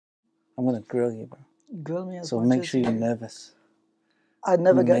I'm going to grill you, bro. Grill me as So much make as sure you you're do. nervous. I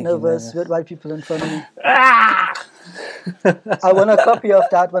never get Make you nervous nervous. with white people in front of me. Ah! I want a copy of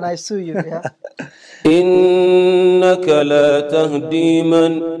that when I sue you, yeah? إنك لا تهدي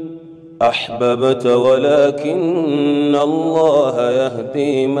من أحببت ولكن الله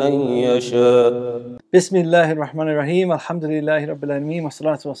يهدي من يشاء. Bismillahir Rahmanir Rahim. Alhamdulillahi Rabbil Alameen.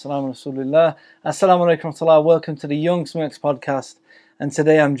 Wassalatu wassalamu Rasulullah. Assalamu alaikum wa rahmatullah. Welcome to the Young Smokes podcast. And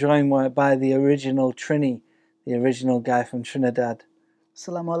today I'm joined by the original Trini, the original guy from Trinidad.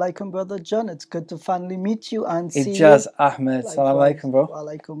 Assalamu alaikum, Brother John. It's good to finally meet you and see Ijaz you. Ahmed. Salam alaikum, bro. Wa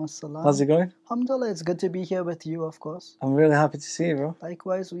alaikum assalam. How's it going? Alhamdulillah, it's good to be here with you, of course. I'm really happy to see you, bro.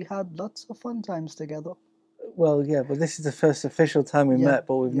 Likewise, we had lots of fun times together. Well, yeah, but this is the first official time we met,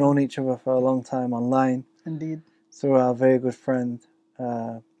 but we've known each other for a long time online. Indeed. Through our very good friend,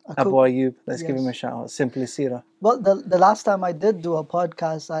 Abu Ayyub. Let's give him a shout out. Simply Sira. Well, the last time I did do a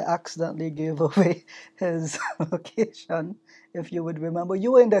podcast, I accidentally gave away his location, if you would remember.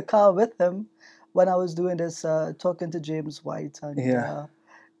 You were in the car with him when I was doing this, talking to James White. And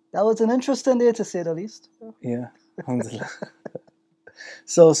that was an interesting day, to say the least. Yeah, alhamdulillah.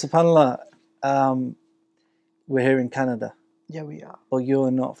 So, subhanAllah, we're here in Canada. Yeah, we are. But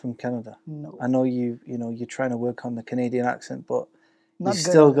you're not from Canada. No. I know you're trying to work on the Canadian accent, but you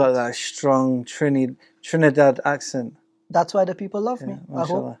still got that strong Trinidad accent. That's why the people love me, I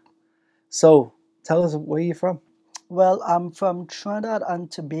hope. So, tell us, where you're from? Well, I'm from Trinidad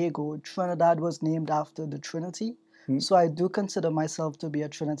and Tobago. Trinidad was named after the Trinity. So I do consider myself to be a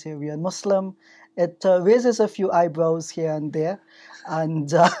Trinitarian Muslim. It raises a few eyebrows here and there,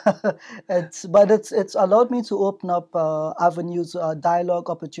 and it's allowed me to open up avenues, dialogue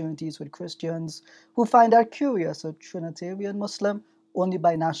opportunities with Christians who find that curious. A Trinitarian Muslim only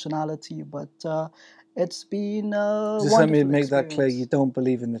by nationality, but it's been just let me make that clear. You don't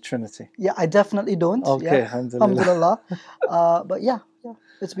believe in the Trinity. Yeah, I definitely don't. Okay, alhamdulillah. But yeah,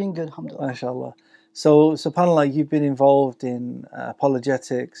 it's been good, alhamdulillah. MashaAllah. So, subhanAllah, you've been involved in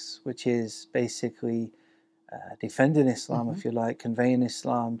apologetics, which is basically defending Islam, if you like, conveying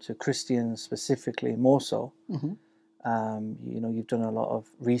Islam to Christians specifically, more so. You've done a lot of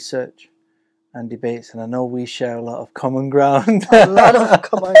research and debates, and I know we share a lot of common ground. A lot of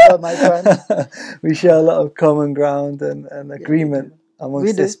common ground, my friend. We share a lot of common ground and agreement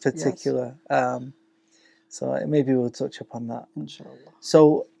amongst this particular. So maybe we'll touch upon that. Inshallah.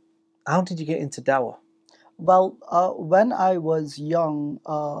 So, how did you get into Dawah? Well, when I was young,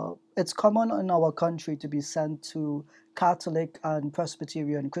 it's common in our country to be sent to Catholic and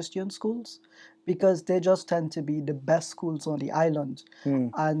Presbyterian Christian schools because they just tend to be the best schools on the island.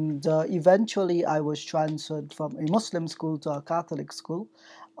 And eventually I was transferred from a Muslim school to a Catholic school.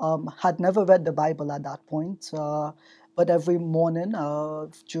 Had never read the Bible at that point, but every morning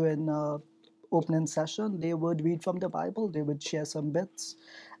during opening session, they would read from the Bible, they would share some bits.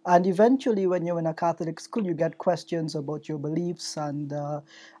 And eventually, when you're in a Catholic school, you get questions about your beliefs and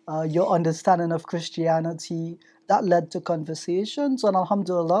your understanding of Christianity. That led to conversations. And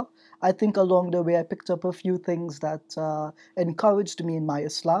alhamdulillah, I think along the way, I picked up a few things that encouraged me in my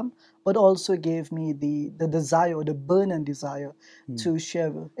Islam, but also gave me the desire, or the burning desire to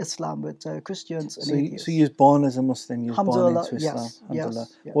share Islam with Christians and atheists. So you was born as a Muslim, you was born into Islam. Yes, alhamdulillah.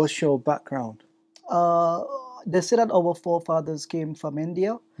 Yes. What's your background? They say that our forefathers came from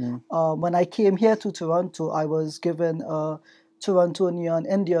India. When I came here to Toronto, I was given Torontonian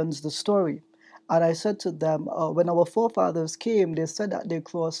Indians the story. And I said to them, when our forefathers came, they said that they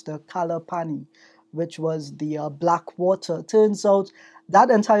crossed the Kalapani, which was the black water. Turns out that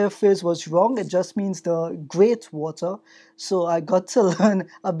entire phrase was wrong. It just means the great water. So I got to learn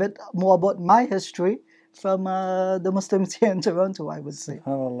a bit more about my history from the Muslims here in Toronto, I would say.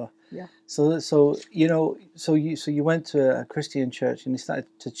 SubhanAllah. Yeah. So you went to a Christian church and you started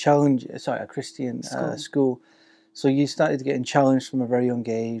to challenge. A Christian school. So you started getting challenged from a very young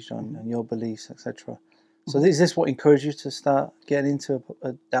age on your beliefs, etc. So is this what encouraged you to start getting into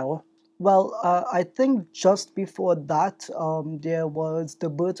a dawah? Well, I think just before that, there was the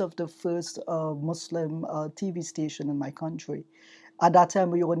birth of the first Muslim TV station in my country. At that time,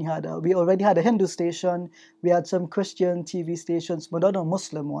 we already had a Hindu station. We had some Christian TV stations, but not a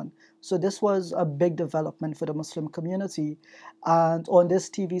Muslim one. So this was a big development for the Muslim community. And on this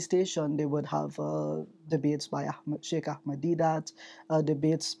TV station, they would have debates by Sheikh Ahmed Deedat,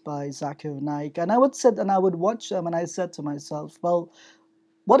 debates by Zakir Naik. And I would sit and I would watch them, and I said to myself, well,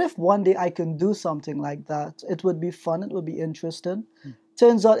 what if one day I can do something like that? It would be fun, it would be interesting.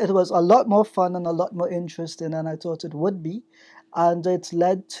 Turns out it was a lot more fun and a lot more interesting than I thought it would be. And it's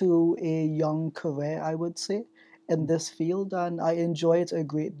led to a young career, I would say. in this field, and I enjoy it a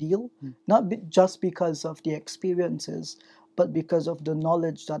great deal, not just because of the experiences, but because of the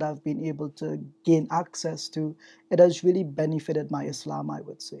knowledge that I've been able to gain access to. It has really benefited my Islam, I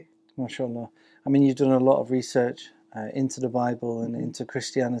would say. MashaAllah. I mean, you've done a lot of research into the Bible and into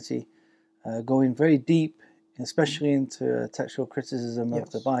Christianity, going very deep, especially into textual criticism of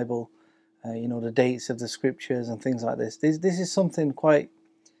the Bible, the dates of the scriptures and things like this. This is something quite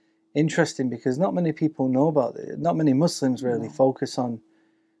interesting because not many people know about it. Not many Muslims really focus on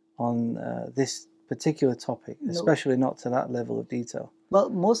this particular topic, especially not to that level of detail. Well,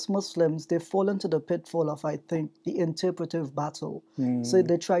 most Muslims, they fall into the pitfall of, I think, the interpretive battle. So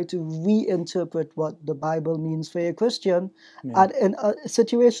they try to reinterpret what the Bible means for a Christian. And in a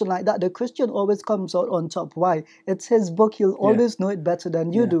situation like that, the Christian always comes out on top. Why? It's his book. He'll always know it better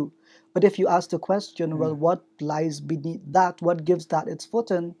than you do. But if you ask the question, well, what lies beneath that? What gives that its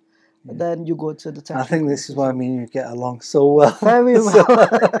footing? Then you go to the text. I think this is why me and you get along so well. Very well.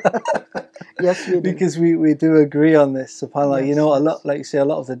 Yes, we do. Because we do agree on this. SubhanAllah, a lot, like you say, a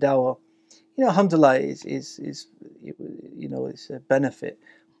lot of the dawah, alhamdulillah, is it's a benefit.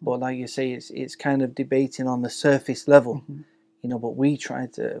 But like you say, it's kind of debating on the surface level. But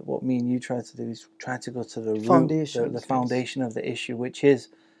what me and you try to do is try to go to the root, the foundation of the issue, which is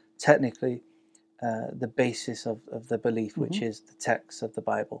technically the basis of the belief, which is the text of the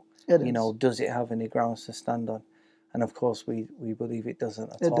Bible. Does it have any grounds to stand on? And of course, we believe it doesn't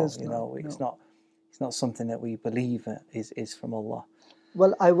at all. It's not something that we believe is from Allah.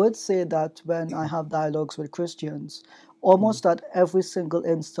 Well, I would say that when I have dialogues with Christians, almost at every single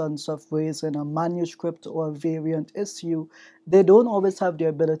instance of raising a manuscript or a variant issue, they don't always have the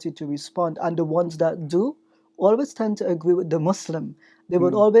ability to respond. And the ones that do always tend to agree with the Muslim. They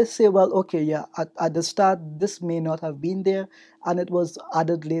would always say, well, okay, yeah, at the start, this may not have been there, and it was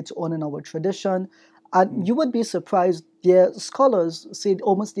added later on in our tradition. And you would be surprised, their scholars say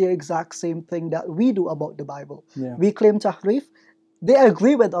almost the exact same thing that we do about the Bible. We claim tahrif. They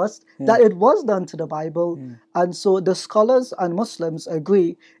agree with us that it was done to the Bible. And so the scholars and Muslims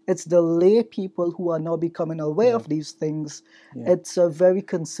agree. It's the lay people who are now becoming aware of these things. It's very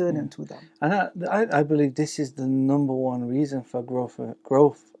concerning to them. And I believe this is the number one reason for growth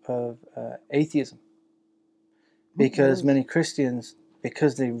of atheism. Because many Christians,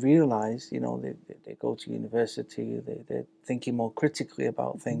 because they realize, they go to university, they're thinking more critically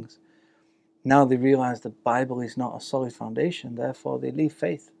about things. Now they realize the Bible is not a solid foundation, therefore they leave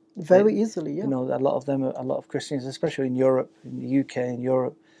faith. Very easily, yeah. A lot of Christians, especially in Europe, in the UK and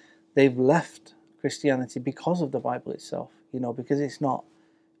Europe, they've left Christianity because of the Bible itself, because it's not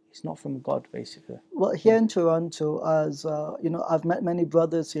from God, basically. Well, here in Toronto, as I've met many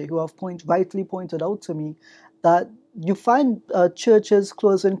brothers here who have rightly pointed out to me that you find churches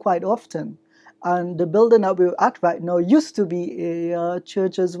closing quite often. And the building that we're at right now used to be a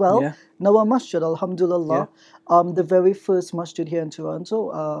church as well. Now a masjid, alhamdulillah. The very first masjid here in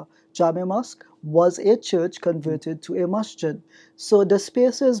Toronto, Jami Mosque, was a church converted to a masjid. So the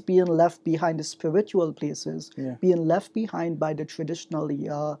spaces being left behind, the spiritual places, being left behind by the traditionally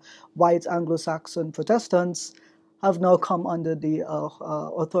white Anglo-Saxon Protestants, have now come under the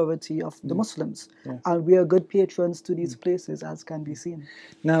authority of the Muslims. And we are good patrons to these places, as can be seen.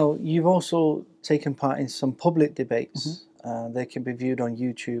 Now, you've also taken part in some public debates. They can be viewed on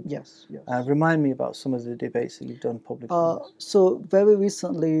YouTube. Yes. Remind me about some of the debates that you've done publicly. So very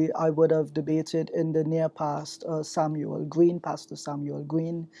recently, I would have debated in the near past Pastor Samuel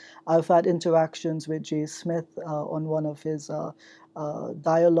Green. I've had interactions with Jay Smith on one of his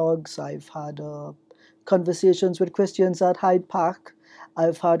dialogues. I've had conversations with Christians at Hyde Park.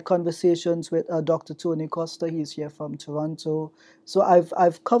 I've had conversations with Dr. Tony Costa. He's here from Toronto. So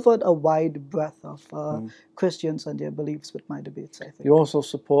I've covered a wide breadth of Christians and their beliefs with my debates, I think. You also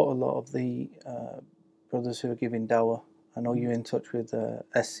support a lot of the brothers who are giving dawah. I know you're in touch with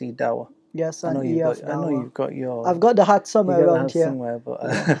SC Dawah. Yes, and EF Dawah. I know you've got your... I've got the hat somewhere around here. Somewhere,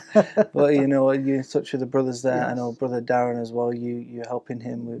 but you're in touch with the brothers there. I know Brother Darren as well. You're helping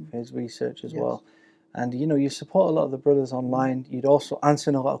him with his research as well. And you support a lot of the brothers online. You'd also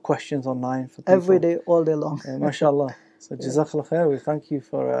answer a lot of questions online for people. Every day, all day long. MashaAllah. So Jazakallah khair. We thank you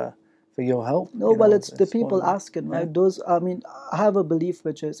for your help. No, well, it's the people asking, right? I have a belief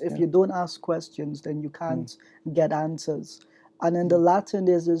which is if you don't ask questions, then you can't get answers. And in the Latin,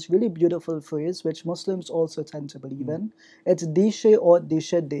 there's this really beautiful phrase which Muslims also tend to believe in. It's dishe or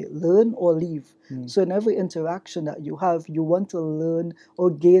dishede, learn or leave. So in every interaction that you have, you want to learn or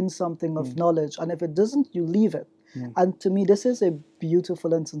gain something of knowledge. And if it doesn't, you leave it. And to me, this is a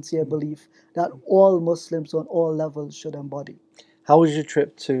beautiful and sincere belief that all Muslims on all levels should embody. How was your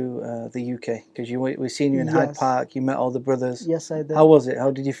trip to the UK? Because we seen you in Hyde Yes. Park. You met all the brothers. Yes, I did. How was it? How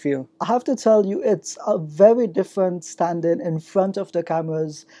did you feel? I have to tell you, it's a very different standing in front of the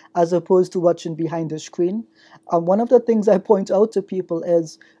cameras as opposed to watching behind the screen. And one of the things I point out to people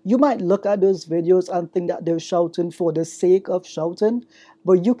is you might look at those videos and think that they're shouting for the sake of shouting,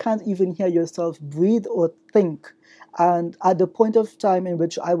 but you can't even hear yourself breathe or think. And at the point of time in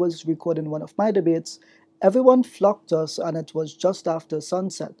which I was recording one of my debates, everyone flocked us, and it was just after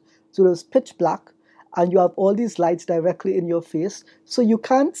sunset. So it was pitch black, and you have all these lights directly in your face, so you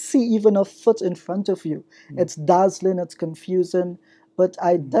can't see even a foot in front of you. It's dazzling, it's confusing, but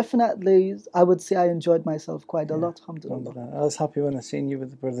I would say I enjoyed myself quite a lot, alhamdulillah. I was happy when I seen you with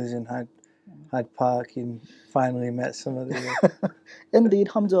the brothers in Hyde Park. You finally met some of the. Indeed,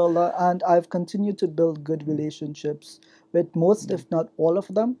 alhamdulillah, and I've continued to build good relationships with most, if not all of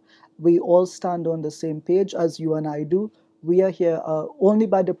them. We all stand on the same page as you and I do. We are here only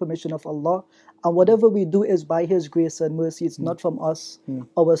by the permission of Allah, and whatever we do is by His grace and mercy. It's not from us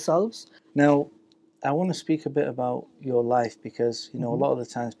ourselves. Now, I want to speak a bit about your life because, a lot of the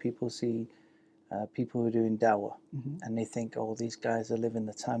times people see people who are doing dawah and they think, oh, these guys are living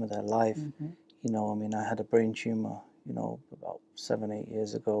the time of their life. I had a brain tumor, about 7-8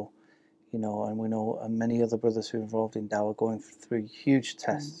 years ago, and we know many other brothers who are involved in dawah going through huge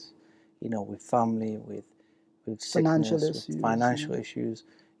tests, with family, with sickness, with financial issues.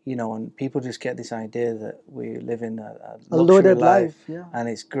 And people just get this idea that we live in a luxury life, and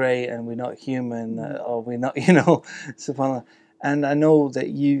it's great, and we're not human, or we're not, subhanAllah. And I know that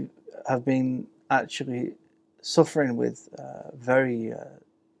you have been actually suffering with very,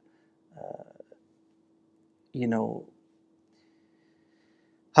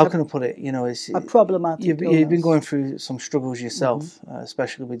 how can I put it? It's a problematic you've been going through some struggles yourself,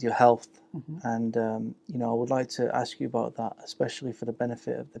 especially with your health. And, I would like to ask you about that, especially for the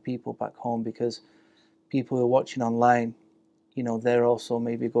benefit of the people back home, because people who are watching online, they're also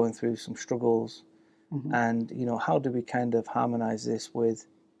maybe going through some struggles. And, how do we kind of harmonize this with,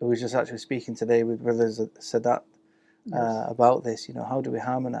 I was just actually speaking today with brothers Sadat about this, how do we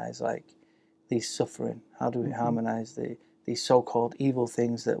harmonize like these suffering? How do we harmonize these so-called evil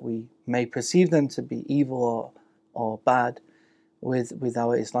things that we may perceive them to be evil or bad with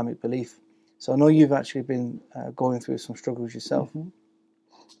our Islamic belief? So I know you've actually been going through some struggles yourself.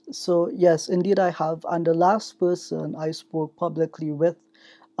 So yes, indeed I have. And the last person I spoke publicly with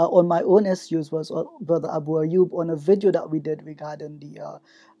on my own issues was Brother Abu Ayyub on a video that we did regarding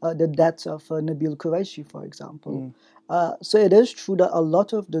the death of Nabil Qureshi, for example. So it is true that a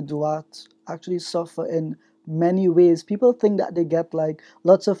lot of the du'at actually suffer in many ways. People think that they get like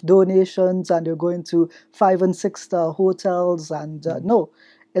lots of donations and they're going to 5- and 6-star hotels, and no,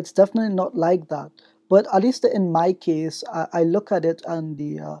 it's definitely not like that. But at least in my case, I look at it and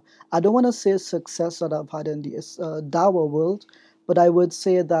I don't want to say success that I've had in the dawah world, but I would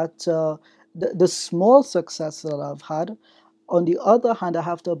say that the small success that I've had, on the other hand, I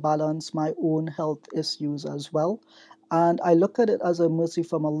have to balance my own health issues as well. And I look at it as a mercy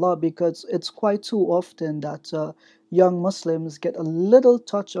from Allah, because it's quite too often that young Muslims get a little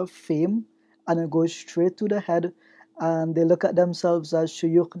touch of fame and it goes straight to the head, and they look at themselves as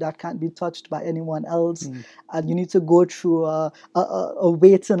shuyukh that can't be touched by anyone else, and you need to go through a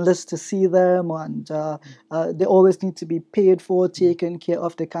waiting list to see them, and they always need to be paid for, taken care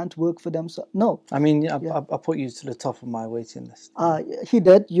of. They can't work for themselves. No. I mean, I put you to the top of my waiting list. You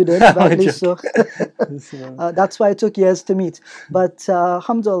did, rightly so. That's why it took years to meet. But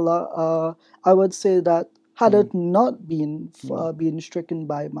alhamdulillah, I would say that had it not been being stricken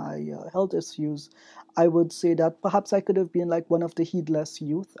by my health issues, I would say that perhaps I could have been like one of the heedless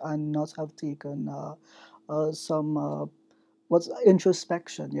youth and not have taken some what's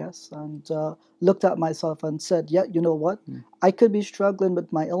introspection, yes, and looked at myself and said, yeah, you know what, I could be struggling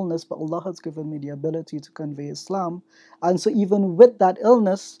with my illness, but Allah has given me the ability to convey Islam. And so even with that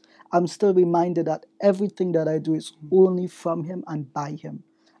illness, I'm still reminded that everything that I do is only from Him and by Him.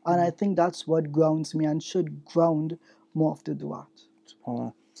 And I think that's what grounds me and should ground more of the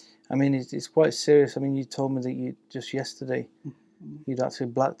du'at. I mean, it's quite serious. I mean, you told me that you just yesterday you'd actually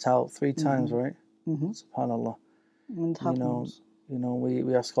blacked out 3 times, right? SubhanAllah. It happens.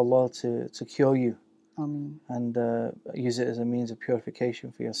 We ask Allah to cure you. Ameen. And use it as a means of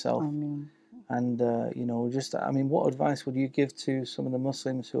purification for yourself. Ameen. And what advice would you give to some of the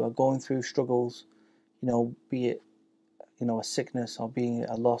Muslims who are going through struggles, be it a sickness, or being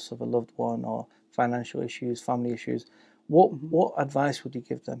a loss of a loved one, or financial issues, family issues? What advice would you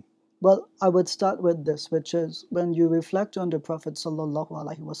give them? Well, I would start with this, which is when you reflect on the Prophet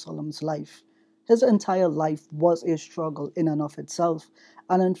ﷺ's life, His entire life was a struggle in and of itself.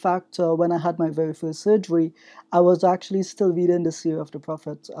 And in fact, when I had my very first surgery, I was actually still reading the Seerah of the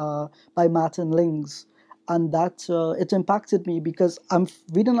Prophet by Martin Lings. And that it impacted me because I'm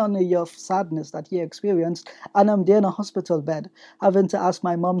reading on a year of sadness that he experienced, and I'm there in a hospital bed, having to ask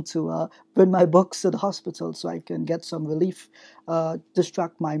my mom to bring my books to the hospital so I can get some relief,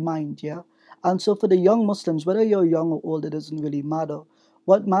 distract my mind, yeah? And so for the young Muslims, whether you're young or old, it doesn't really matter.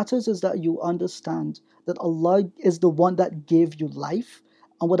 What matters is that you understand that Allah is the one that gave you life.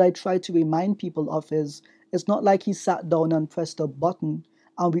 And what I try to remind people of is, it's not like He sat down and pressed a button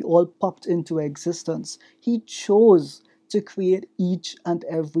and we all popped into existence. He chose to create each and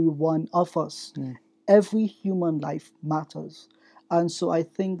every one of us. Every human life matters. And so I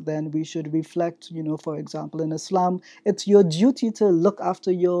think then we should reflect, for example, in Islam, it's your duty to look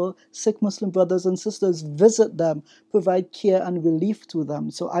after your sick Muslim brothers and sisters, visit them, provide care and relief to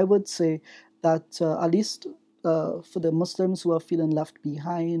them. So I would say that at least for the Muslims who are feeling left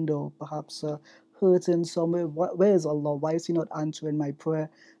behind or perhaps hurting somewhere, where is Allah? Why is He not answering my prayer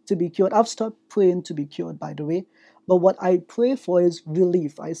to be cured? I've stopped praying to be cured, by the way. But what I pray for is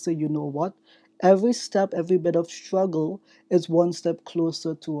relief. I say, you know what? Every step, every bit of struggle is one step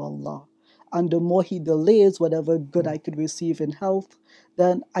closer to Allah. And the more He delays whatever good I could receive in health,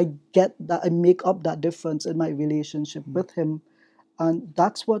 then I get that, I make up that difference in my relationship with Him. And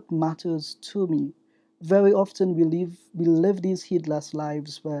that's what matters to me. Very often we live these heedless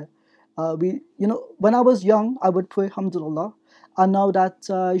lives where when I was young, I would pray, alhamdulillah. And now that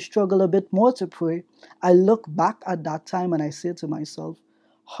I struggle a bit more to pray, I look back at that time and I say to myself,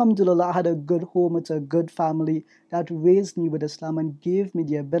 alhamdulillah, I had a good home with a good family that raised me with Islam and gave me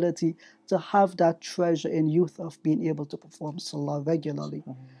the ability to have that treasure in youth of being able to perform salah regularly.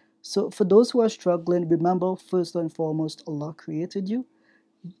 So for those who are struggling, remember first and foremost, Allah created you.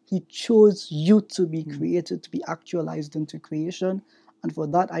 He chose you to be created, to be actualized into creation. And for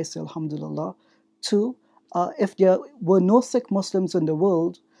that, I say alhamdulillah. Two, if there were no sick Muslims in the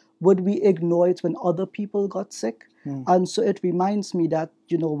world, would we ignore it when other people got sick? And so it reminds me that,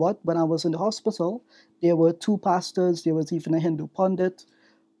 you know what, when I was in the hospital, there were 2 pastors, there was even a Hindu pundit,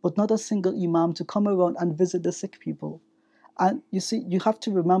 but not a single imam to come around and visit the sick people. And you see, you have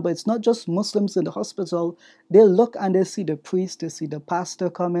to remember, it's not just Muslims in the hospital. They look and they see the priest, they see the pastor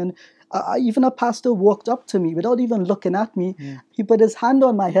come in. Even a pastor walked up to me without even looking at me. He put his hand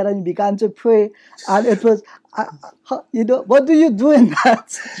on my head and he began to pray. And it was, what do you do in that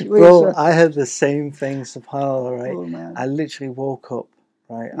situation? Bro, I had the same thing, subhanAllah, right? Oh, man. I literally woke up,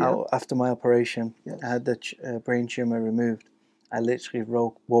 right, after my operation. Yes. I had the brain tumor removed. I literally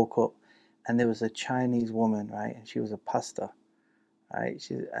woke up and there was a Chinese woman, right, and she was a pastor, right?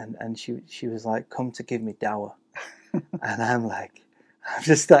 She was like, come to give me dawah. And I've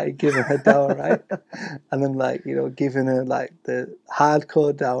just started giving her dawah, right? And I'm like, giving her like the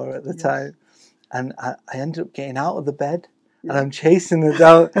hardcore dawah at the time. And I ended up getting out of the bed and I'm chasing her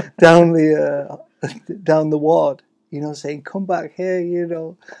down the ward, saying, come back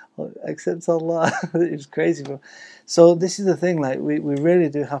here, accept Allah. It's crazy, bro. So this is the thing, like we really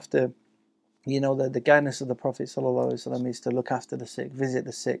do have to, the guidance of the Prophet ﷺ is to look after the sick, visit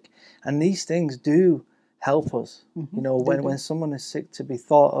the sick. And these things do help us, when someone is sick, to be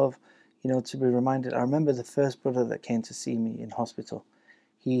thought of, to be reminded. I remember the first brother that came to see me in hospital.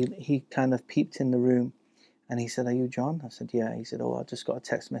 He kind of peeped in the room and he said, are you John? I said, yeah. He said, I just got a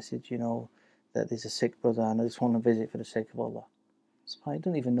text message, that there's a sick brother and I just want to visit for the sake of Allah. So I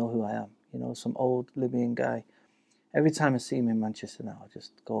don't even know who I am, some old Libyan guy. Every time I see him in Manchester now, I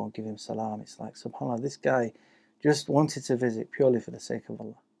just go and give him salam. It's like, subhanAllah, this guy just wanted to visit purely for the sake of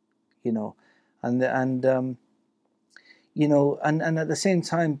Allah, and at the same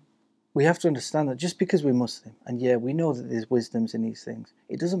time, we have to understand that just because we're Muslim, and we know that there's wisdoms in these things,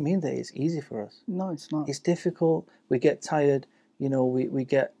 it doesn't mean that it's easy for us. No, it's not. It's difficult. We get tired. We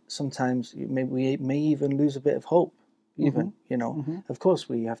get, sometimes we may even lose a bit of hope. Even, Of course,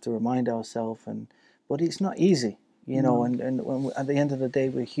 we have to remind ourselves, but it's not easy. And when at the end of the day,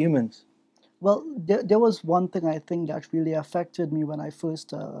 we're humans. Well, there was one thing I think that really affected me when I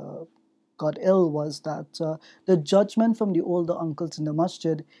first got ill, was that the judgment from the older uncles in the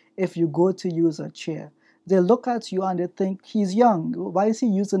masjid, if you go to use a chair, they look at you and they think, he's young, why is he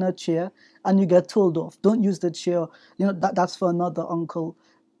using a chair? And you get told off, don't use the chair, that's for another uncle.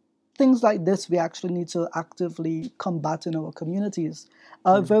 Things like this we actually need to actively combat in our communities.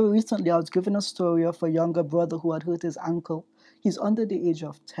 Very recently, I was given a story of a younger brother who had hurt his ankle. He's under the age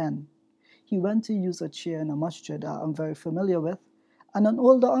of 10. He went to use a chair in a masjid I'm very familiar with, And an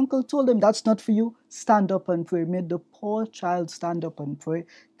older uncle told him, that's not for you, stand up and pray. Made the poor child stand up and pray.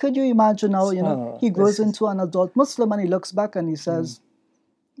 Could you imagine how, he grows into an adult Muslim and he looks back and he says,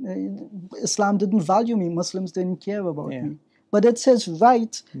 Islam didn't value me, Muslims didn't care about me. But it's his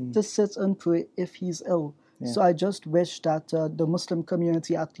right to sit and pray if he's ill. So I just wish that the Muslim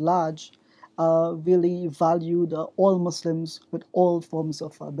community at large really valued all Muslims with all forms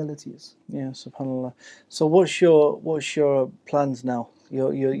of abilities. Yeah, subhanAllah. So what's your plans now?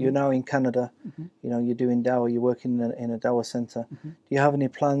 You're now in Canada. You're doing dawah. You're working in a dawah center. Do you have any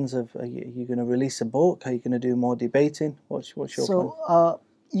plans of? Are you going to release a book? Are you going to do more debating? What's your plan? So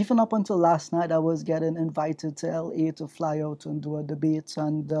even up until last night, I was getting invited to LA to fly out and do a debate.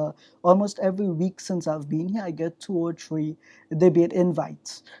 And almost every week since I've been here, I get 2 or 3 debate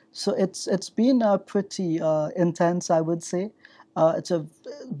invites. So it's been pretty intense, I would say. It's a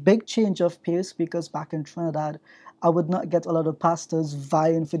big change of pace because back in Trinidad, I would not get a lot of pastors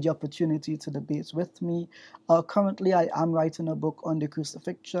vying for the opportunity to debate with me. Currently, I am writing a book on the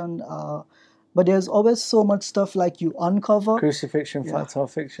crucifixion. But there's always so much stuff like you uncover. Crucifixion, fact or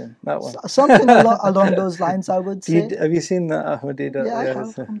fiction? That one. Something along those lines, I would say. Have you seen that, Ahmadi? Yeah, I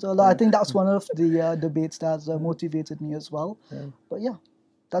have. Alhamdulillah. I think that's one of the debates that's motivated me as well. But yeah,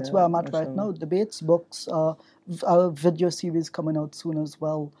 that's where I'm at right now. Debates, books, a video series coming out soon as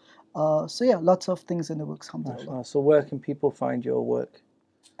well. So yeah, lots of things in the works, alhamdulillah. So where can people find your work?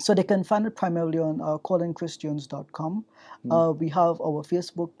 So they can find it primarily on callingchristians.com. We have our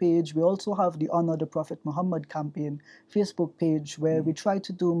Facebook page. We also have the Honor the Prophet Muhammad campaign Facebook page where we try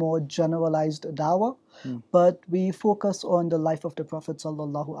to do more generalized dawah, but we focus on the life of the Prophet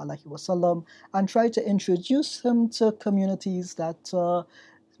sallallahu alaihi wasallam and try to introduce him to communities that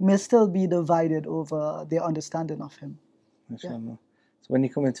may still be divided over their understanding of him. So when you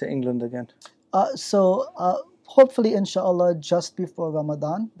come into England again? Hopefully, inshallah, just before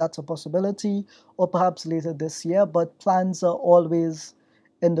Ramadan. That's a possibility, or perhaps later this year, but plans are always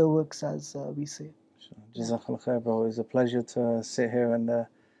in the works, as we say. Jazakallah khair, bro. It was a pleasure to sit here and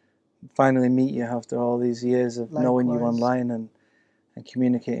finally meet you after all these years of knowing you online and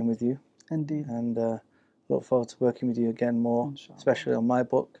communicating with you. Indeed. And look forward to working with you again more, inshallah, especially on my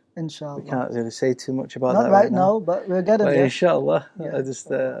book. Inshallah. We can't really say too much about Not that right now, but we're getting there. Inshallah. I just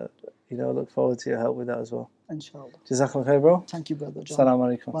look forward to your help with that as well. Inshallah. Jazakallah khair, bro. Thank you, brother John. Assalamu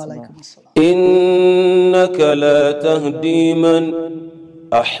alaikum. Wa alaikum assalam. إنك لا تهدي من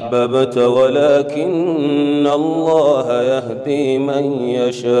أحببت ولكن الله يهدي من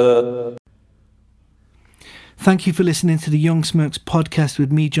يشاء. Thank you for listening to the Young Smirks podcast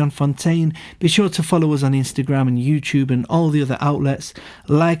with me, John Fontaine. Be sure to follow us on Instagram and YouTube and all the other outlets.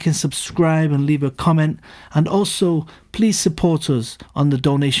 Like and subscribe and leave a comment. And also, please support us on the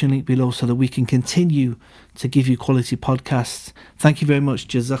donation link below so that we can continue to give you quality podcasts. Thank you very much.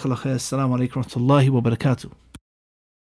 Jazakallah khair. Assalamu alaikum wa rahmatullahi wa barakatuh.